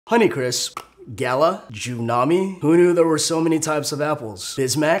Honeycrisp, Gala, Junami. Who knew there were so many types of apples?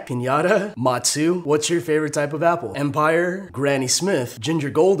 Bismack, Pinata, Matsu. What's your favorite type of apple? Empire, Granny Smith, Ginger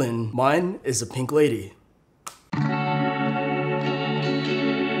Golden. Mine is a Pink Lady.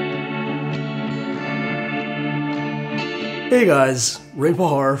 Hey guys, Ray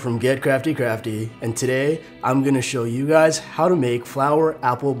Pahar from Get Crafty Crafty, and today I'm gonna show you guys how to make flower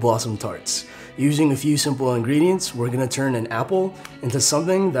apple blossom tarts. Using a few simple ingredients, we're gonna turn an apple into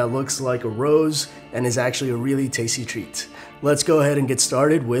something that looks like a rose and is actually a really tasty treat. Let's go ahead and get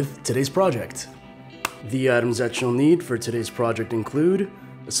started with today's project. The items that you'll need for today's project include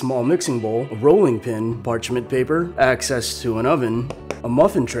a small mixing bowl, a rolling pin, parchment paper, access to an oven, a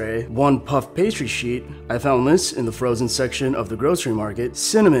muffin tray, one puff pastry sheet, I found this in the frozen section of the grocery market,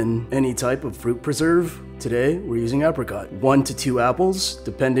 cinnamon, any type of fruit preserve, today we're using apricot, 1 to 2 apples,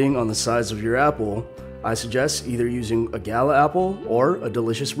 depending on the size of your apple. I suggest either using a Gala apple or a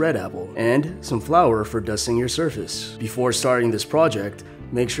delicious red apple, and some flour for dusting your surface. Before starting this project,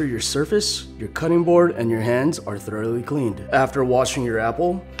 make sure your surface, your cutting board, and your hands are thoroughly cleaned. After washing your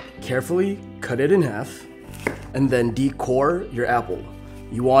apple, carefully cut it in half, and then decore your apple.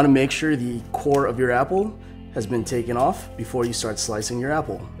 You want to make sure the core of your apple has been taken off before you start slicing your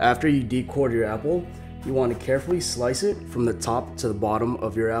apple. After you decore your apple, you want to carefully slice it from the top to the bottom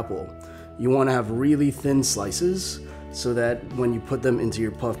of your apple. You want to have really thin slices so that when you put them into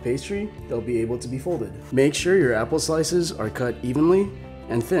your puff pastry, they'll be able to be folded. Make sure your apple slices are cut evenly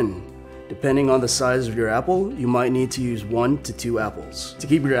and thin. Depending on the size of your apple, you might need to use 1 to 2 apples. To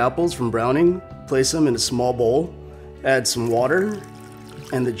keep your apples from browning, place them in a small bowl, add some water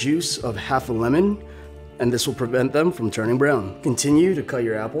and the juice of half a lemon, and this will prevent them from turning brown. Continue to cut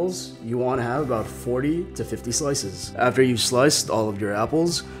your apples. You want to have about 40 to 50 slices. After you've sliced all of your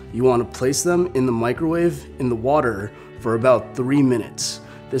apples, you want to place them in the microwave in the water for about 3 minutes.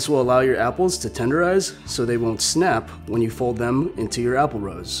 This will allow your apples to tenderize so they won't snap when you fold them into your apple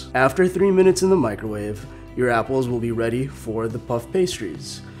rose. After 3 minutes in the microwave, your apples will be ready for the puff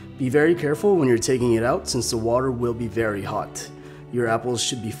pastries. Be very careful when you're taking it out since the water will be very hot. Your apples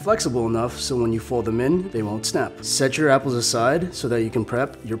should be flexible enough so when you fold them in, they won't snap. Set your apples aside so that you can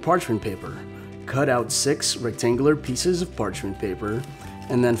prep your parchment paper. Cut out 6 rectangular pieces of parchment paper,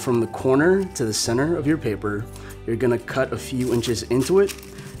 and then from the corner to the center of your paper, you're gonna cut a few inches into it,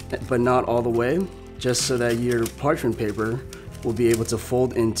 but not all the way, just so that your parchment paper will be able to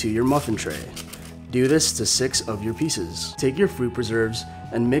fold into your muffin tray. Do this to 6 of your pieces. Take your fruit preserves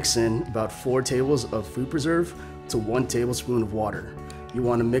and mix in about 4 tables of fruit preserve to 1 tablespoon of water. You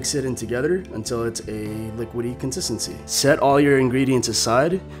want to mix it in together until it's a liquidy consistency. Set all your ingredients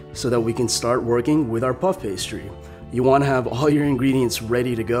aside so that we can start working with our puff pastry. You want to have all your ingredients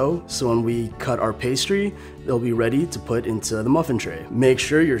ready to go so when we cut our pastry, they'll be ready to put into the muffin tray. Make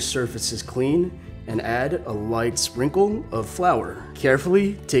sure your surface is clean and add a light sprinkle of flour.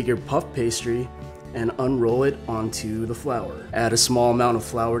 Carefully take your puff pastry and unroll it onto the flour. Add a small amount of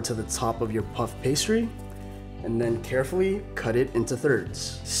flour to the top of your puff pastry and then carefully cut it into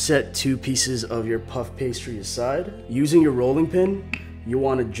thirds. Set 2 pieces of your puff pastry aside. Using your rolling pin, you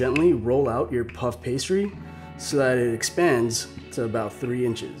want to gently roll out your puff pastry so that it expands to about 3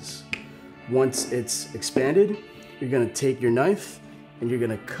 inches. Once it's expanded, you're gonna take your knife and you're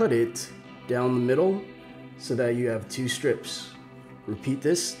gonna cut it down the middle so that you have 2 strips. Repeat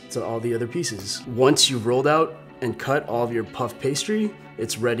this to all the other pieces. Once you've rolled out and cut all of your puff pastry,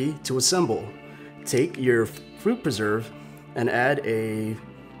 it's ready to assemble. Take your fruit preserve and add a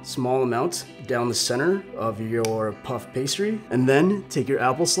small amount down the center of your puff pastry, and then take your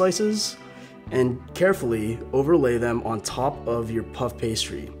apple slices and carefully overlay them on top of your puff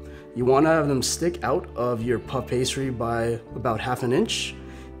pastry. You want to have them stick out of your puff pastry by about ½ an inch,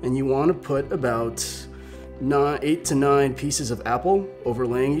 and you want to put about 8 to 9 pieces of apple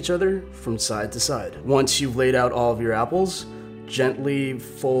overlaying each other from side to side. Once you've laid out all of your apples, gently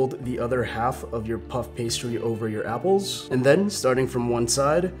fold the other half of your puff pastry over your apples, and then starting from one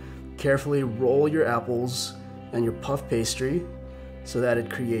side, carefully roll your apples and your puff pastry so that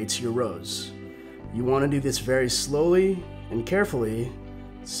it creates your rose. You want to do this very slowly and carefully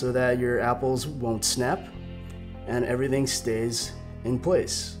so that your apples won't snap and everything stays in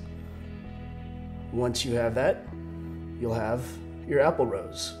place. Once you have that, you'll have your apple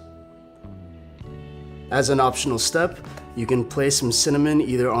rose. As an optional step, you can place some cinnamon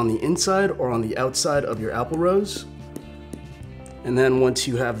either on the inside or on the outside of your apple rose. And then once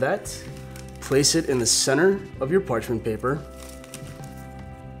you have that, place it in the center of your parchment paper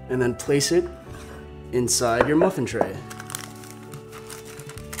and then place it inside your muffin tray.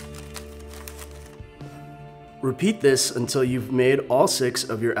 Repeat this until you've made all 6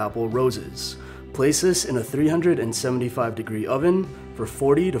 of your apple roses. Place this in a 375-degree oven for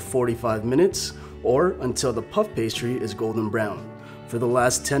 40 to 45 minutes or until the puff pastry is golden brown. For the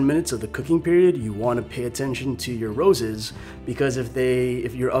last 10 minutes of the cooking period, you want to pay attention to your roses because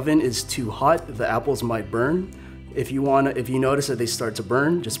if your oven is too hot, the apples might burn. If you notice that they start to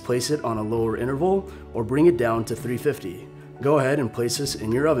burn, just place it on a lower interval or bring it down to 350. Go ahead and place this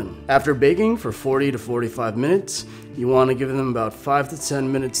in your oven. After baking for 40 to 45 minutes, you want to give them about 5 to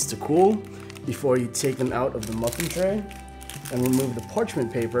 10 minutes to cool before you take them out of the muffin tray and remove the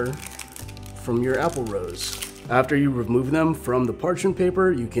parchment paper from your apple rose. After you remove them from the parchment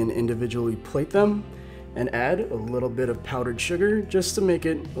paper, you can individually plate them and add a little bit of powdered sugar just to make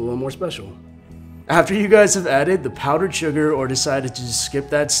it a little more special. After you guys have added the powdered sugar or decided to just skip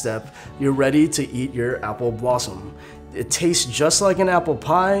that step, you're ready to eat your apple blossom. It tastes just like an apple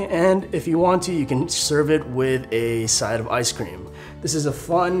pie, and if you want to, you can serve it with a side of ice cream. This is a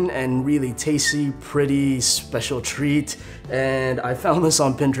fun and really tasty, pretty special treat, and I found this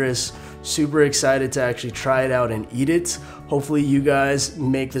on Pinterest. Super excited to actually try it out and eat it. Hopefully you guys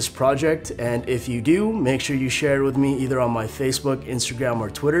make this project, and if you do, make sure you share it with me either on my Facebook, Instagram,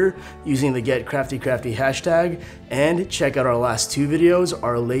 or Twitter using the Get Crafty Crafty hashtag, and check out our last 2 videos,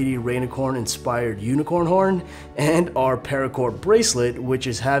 our Lady Rainicorn inspired unicorn horn and our paracord bracelet, which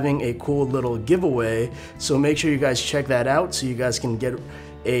is having a cool little giveaway. So make sure you guys check that out so you guys can get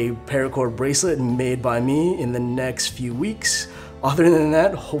a paracord bracelet made by me in the next few weeks. Other than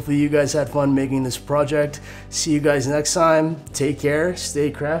that, hopefully you guys had fun making this project. See you guys next time. Take care, stay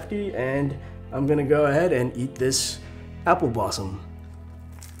crafty, and I'm gonna go ahead and eat this apple blossom.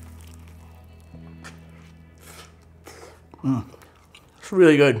 It's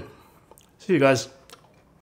really good. See you guys.